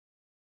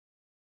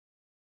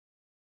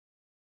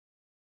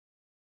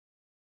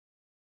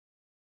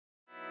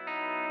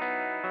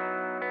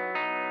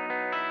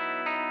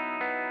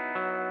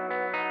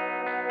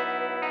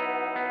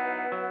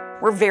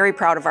We're very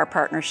proud of our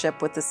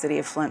partnership with the City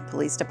of Flint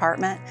Police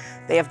Department.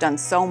 They have done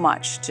so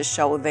much to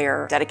show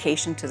their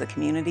dedication to the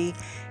community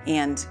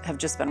and have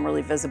just been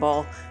really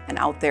visible and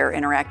out there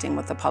interacting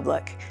with the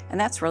public. And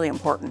that's really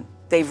important.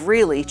 They've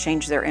really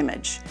changed their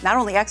image, not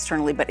only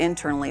externally, but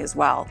internally as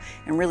well,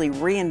 and really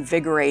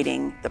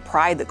reinvigorating the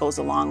pride that goes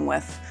along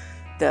with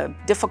the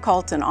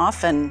difficult and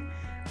often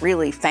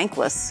really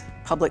thankless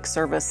public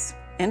service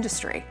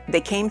industry.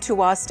 They came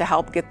to us to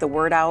help get the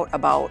word out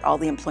about all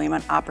the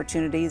employment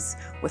opportunities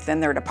within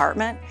their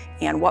department,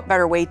 and what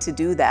better way to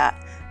do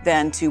that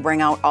than to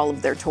bring out all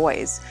of their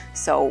toys.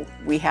 So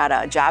we had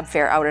a job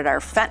fair out at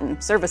our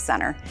Fenton Service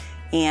Center,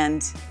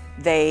 and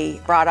they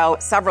brought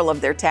out several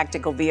of their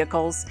tactical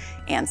vehicles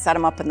and set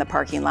them up in the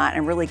parking lot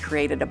and really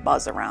created a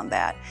buzz around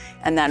that.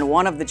 And then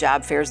one of the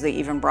job fairs, they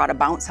even brought a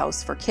bounce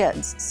house for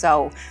kids.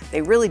 So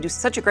they really do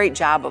such a great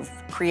job of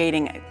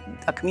creating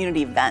a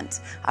community event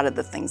out of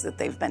the things that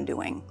they've been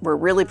doing. We're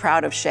really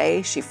proud of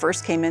Shay. She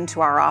first came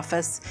into our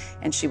office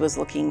and she was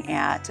looking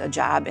at a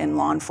job in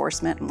law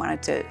enforcement and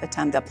wanted to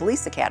attend the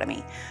police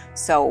academy.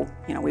 So,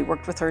 we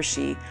worked with her.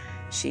 She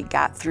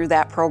got through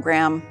that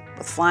program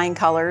with flying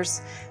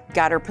colors,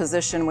 got her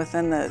position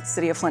within the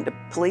City of Flint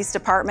Police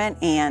Department,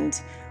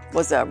 and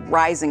was a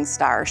rising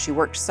star. She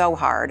worked so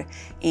hard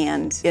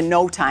and in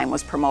no time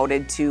was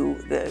promoted to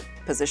the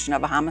position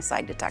of a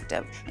homicide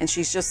detective. And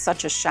she's just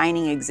such a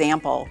shining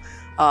example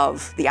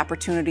of the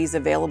opportunities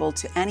available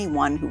to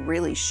anyone who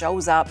really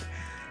shows up,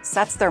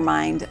 sets their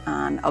mind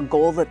on a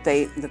goal that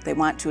they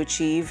want to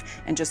achieve,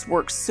 and just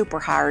works super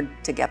hard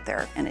to get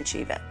there and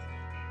achieve it.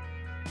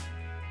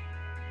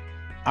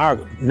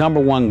 Our number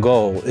one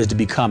goal is to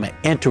become an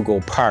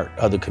integral part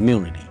of the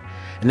community.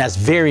 And that's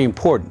very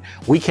important.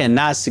 We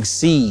cannot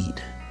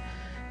succeed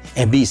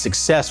and be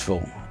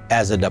successful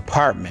as a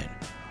department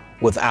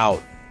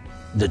without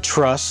the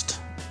trust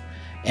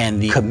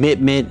and the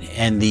commitment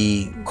and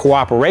the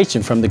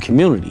cooperation from the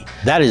community.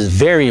 That is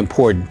very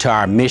important to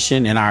our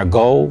mission and our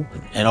goal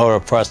in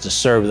order for us to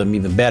serve them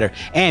even better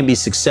and be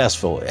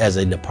successful as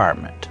a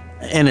department.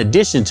 In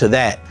addition to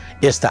that,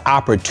 it's the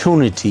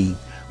opportunity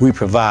we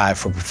provide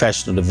for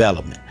professional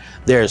development.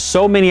 There are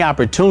so many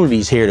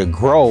opportunities here to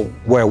grow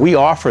where we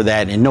offer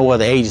that and no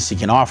other agency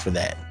can offer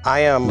that. I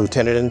am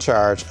lieutenant in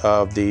charge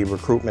of the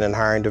recruitment and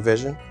hiring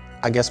division.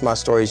 I guess my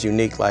story is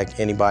unique like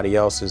anybody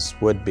else's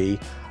would be.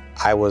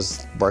 I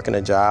was working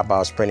a job, I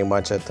was pretty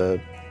much at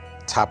the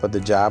top of the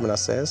job, and I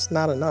said, it's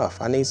not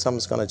enough. I need something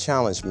that's gonna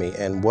challenge me.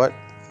 And what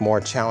more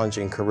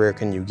challenging career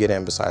can you get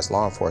in besides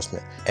law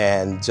enforcement?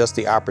 And just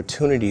the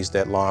opportunities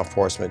that law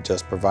enforcement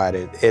just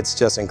provided, it's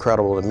just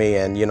incredible to me.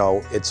 And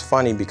it's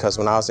funny because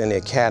when I was in the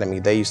academy,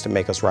 they used to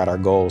make us write our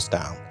goals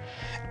down.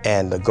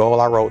 And the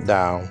goal I wrote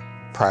down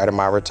prior to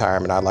my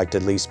retirement, I'd like to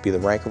at least be the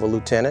rank of a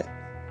lieutenant,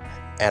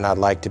 and I'd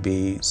like to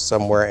be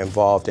somewhere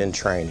involved in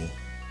training.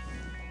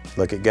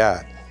 Look at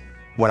God.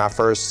 When I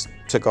first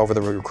took over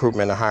the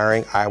recruitment and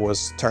hiring, I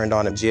was turned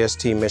on to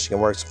GST Michigan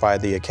Works by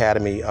the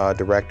Academy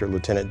Director,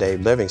 Lieutenant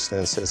Dave Livingston,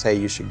 and says, hey,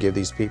 you should give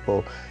these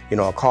people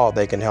a call.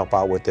 They can help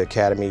out with the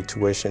Academy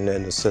tuition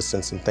and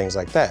assistance and things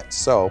like that.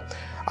 So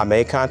I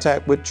made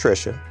contact with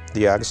Tricia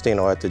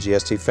DiAgostino at the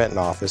GST Fenton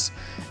office,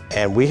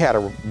 and we had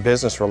a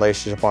business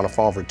relationship on the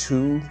phone for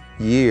 2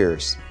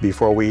 years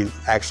before we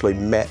actually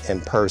met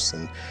in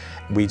person.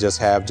 We just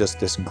have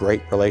this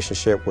great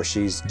relationship where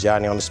she's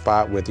Johnny on the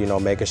spot with,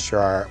 making sure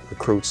our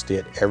recruits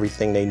did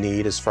everything they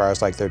need as far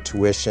as like their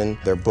tuition,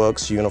 their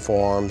books,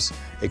 uniforms,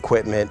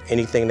 equipment,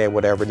 anything they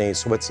would ever need.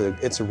 So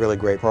it's a really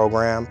great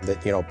program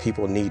that,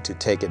 people need to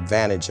take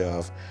advantage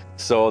of.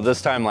 So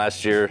this time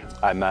last year,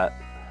 I met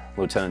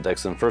Lieutenant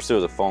Dixon. First it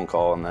was a phone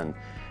call, and then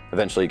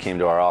eventually he came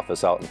to our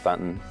office out in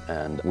Fenton,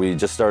 and we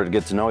just started to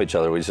get to know each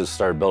other. We just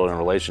started building a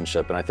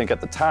relationship. And I think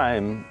at the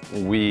time,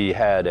 we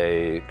had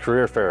a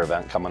career fair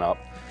event coming up,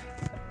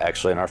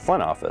 actually in our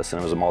Flint office,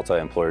 and it was a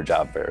multi-employer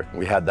job fair.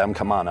 We had them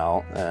come on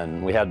out,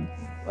 and we had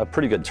a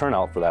pretty good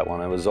turnout for that one.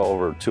 It was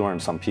over 200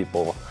 and some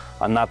people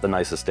on not the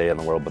nicest day in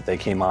the world, but they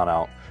came on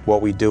out.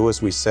 What we do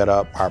is we set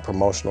up our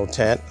promotional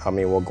tent.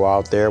 We'll go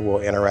out there, we'll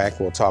interact,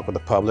 we'll talk with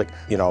the public,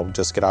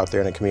 just get out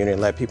there in the community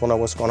and let people know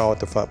what's going on with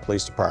the Flint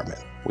Police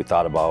Department. We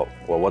thought about,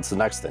 well, what's the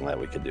next thing that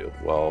we could do?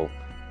 Well,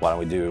 why don't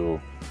we do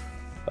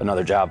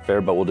another job fair,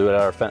 but we'll do it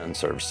at our Fenton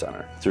Service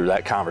Center. Through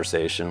that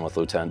conversation with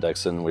Lieutenant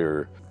Dixon, we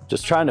were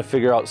just trying to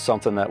figure out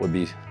something that would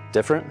be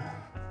different,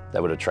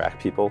 that would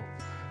attract people.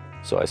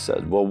 So I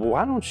said, well,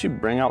 why don't you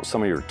bring out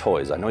some of your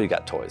toys? I know you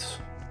got toys.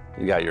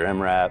 You got your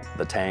MRAP,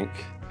 the tank,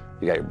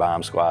 you got your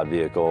bomb squad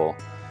vehicle.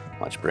 Why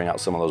don't you bring out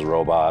some of those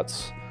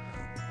robots,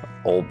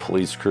 old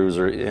police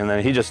cruiser? And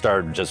then he just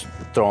started just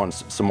throwing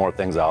some more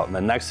things out. And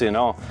then next thing you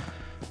know,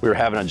 we were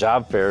having a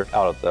job fair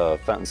out at the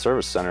Fenton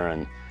Service Center,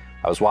 and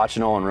I was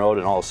watching Owen Road,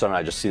 and all of a sudden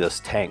I just see this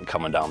tank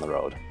coming down the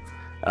road.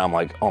 And I'm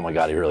like, oh my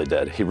God, he really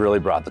did. He really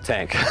brought the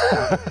tank.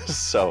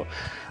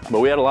 But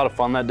we had a lot of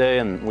fun that day,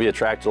 and we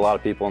attracted a lot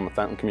of people in the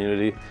Fenton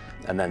community.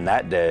 And then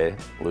that day,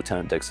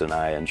 Lieutenant Dixon and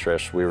I and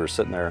Trish, we were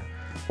sitting there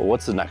well,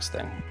 what's the next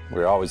thing? We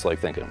were always like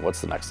thinking,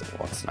 what's the next thing?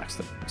 What's the next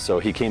thing? So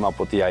he came up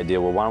with the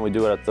idea, well, why don't we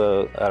do it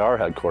at our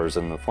headquarters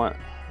in the Flint?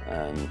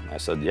 And I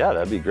said, yeah,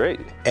 that'd be great.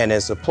 And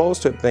as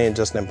opposed to it being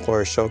just an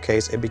employer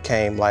showcase, it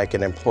became like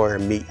an employer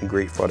meet and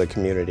greet for the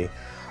community.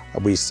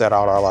 We set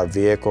out all our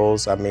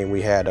vehicles. I mean,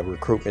 we had a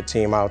recruitment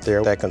team out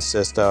there that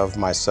consists of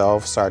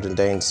myself, Sergeant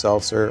Dane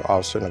Seltzer,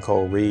 Officer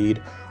Nicole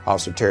Reed,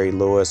 Officer Terry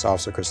Lewis,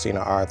 Officer Christina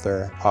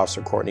Arthur,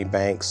 Officer Courtney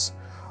Banks,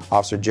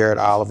 Officer Jared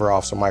Oliver,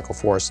 Officer Michael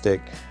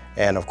Forstick,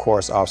 and of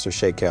course, Officer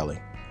Shay Kelly.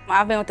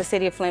 I've been with the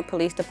City of Flint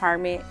Police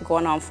Department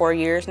going on 4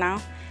 years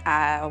now.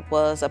 I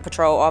was a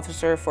patrol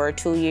officer for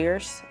 2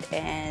 years,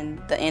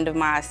 and the end of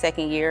my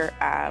second year,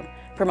 I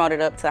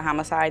promoted up to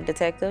homicide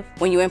detective.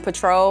 When you're in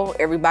patrol,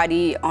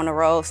 everybody on the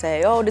road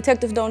say, oh,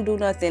 detectives don't do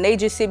nothing. They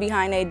just sit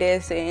behind their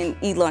desk and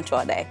eat lunch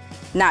all day.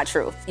 Not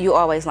true. You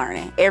always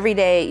learning. Every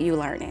day you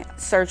learning.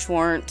 Search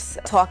warrants,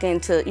 talking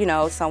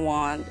to,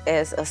 someone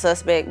as a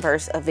suspect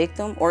versus a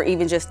victim, or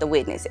even just a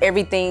witness.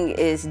 Everything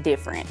is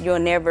different. You'll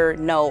never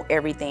know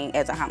everything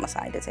as a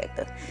homicide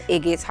detective. It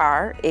gets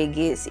hard, it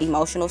gets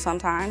emotional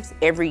sometimes.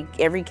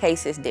 Every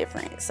case is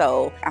different.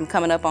 So I'm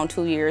coming up on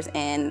 2 years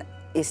and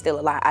it's still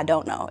a lot I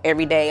don't know.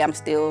 Every day I'm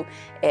still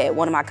at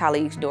one of my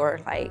colleagues'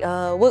 door, like,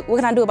 what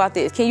can I do about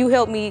this? Can you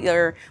help me?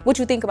 Or what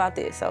you think about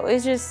this? So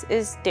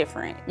it's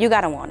different. You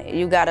gotta want it.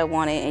 You gotta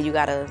want it, and you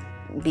gotta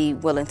be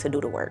willing to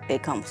do the work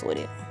that comes with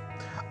it.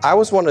 I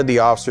was one of the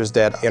officers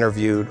that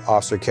interviewed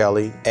Officer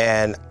Kelly,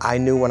 and I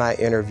knew when I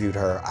interviewed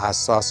her, I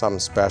saw something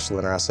special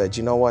in her. I said,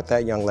 you know what,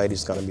 that young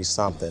lady's gonna be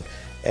something.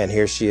 And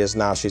here she is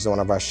now. She's one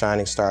of our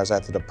shining stars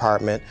at the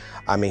department.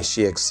 I mean,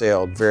 she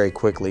excelled very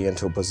quickly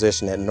into a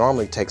position that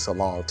normally takes a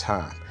long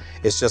time.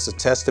 It's just a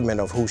testament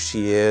of who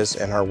she is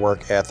and her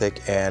work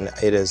ethic, and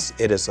it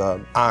is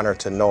an honor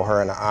to know her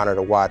and an honor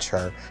to watch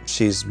her.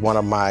 She's one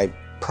of my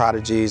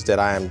prodigies that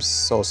I am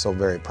so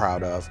very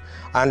proud of.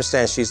 I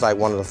understand she's like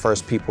one of the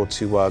first people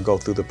to go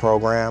through the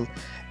program,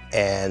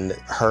 and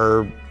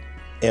her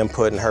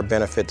input and her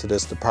benefit to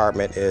this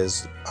department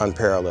is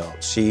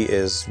unparalleled. She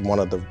is one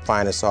of the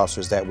finest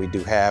officers that we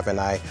do have, and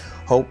I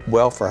hope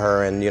well for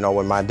her. And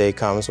when my day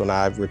comes, when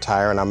I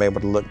retire and I'm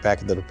able to look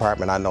back at the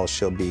department, I know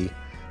she'll be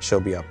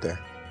up there.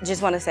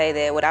 Just want to say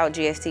that without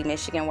GST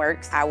Michigan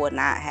Works, I would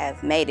not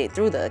have made it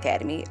through the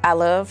academy. I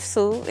love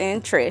Sue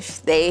and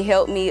Trish. They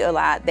helped me a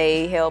lot.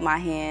 They held my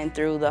hand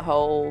through the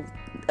whole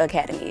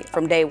academy.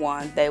 From day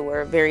one, they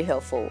were very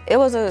helpful. It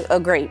was a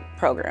great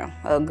program,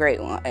 a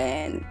great one,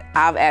 and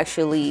I've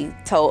actually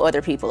told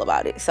other people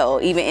about it. So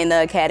even in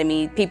the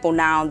academy, people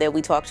now that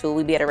we talk to,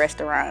 we be at a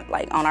restaurant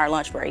like on our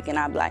lunch break, and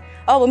I'd be like,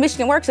 oh, well,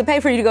 Michigan Works will pay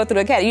for you to go through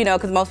the academy,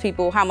 because most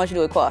people, how much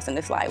do it cost? And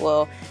it's like,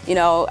 well,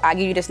 I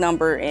give you this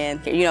number,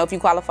 and if you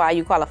qualify,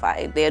 you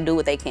qualify. They'll do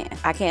what they can.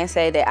 I can't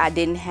say that I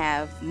didn't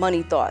have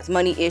money thoughts,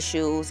 money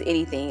issues,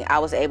 anything. I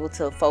was able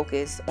to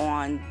focus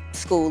on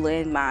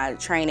schooling, my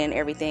training,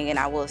 everything, and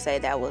I will say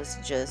that was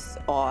just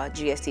all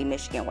GST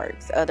Michigan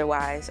Works.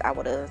 Otherwise, I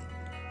would have,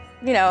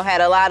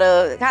 had a lot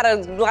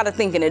of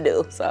thinking to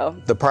do. So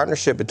the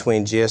partnership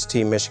between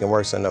GST Michigan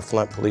Works and the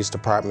Flint Police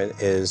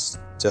Department is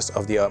just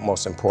of the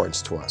utmost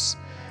importance to us.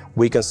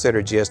 We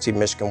consider GST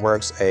Michigan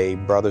Works a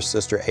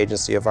brother-sister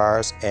agency of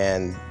ours,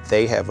 and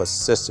they have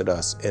assisted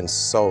us in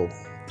so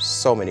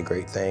many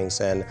great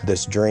things. And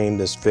this dream,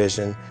 this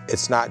vision,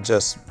 it's not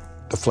just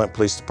the Flint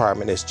Police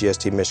Department, it's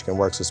GST Michigan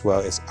Works as well.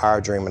 It's our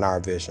dream and our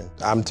vision.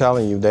 I'm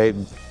telling you,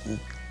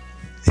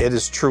 it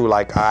is true,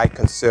 like I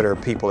consider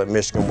people at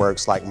Michigan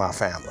Works like my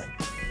family.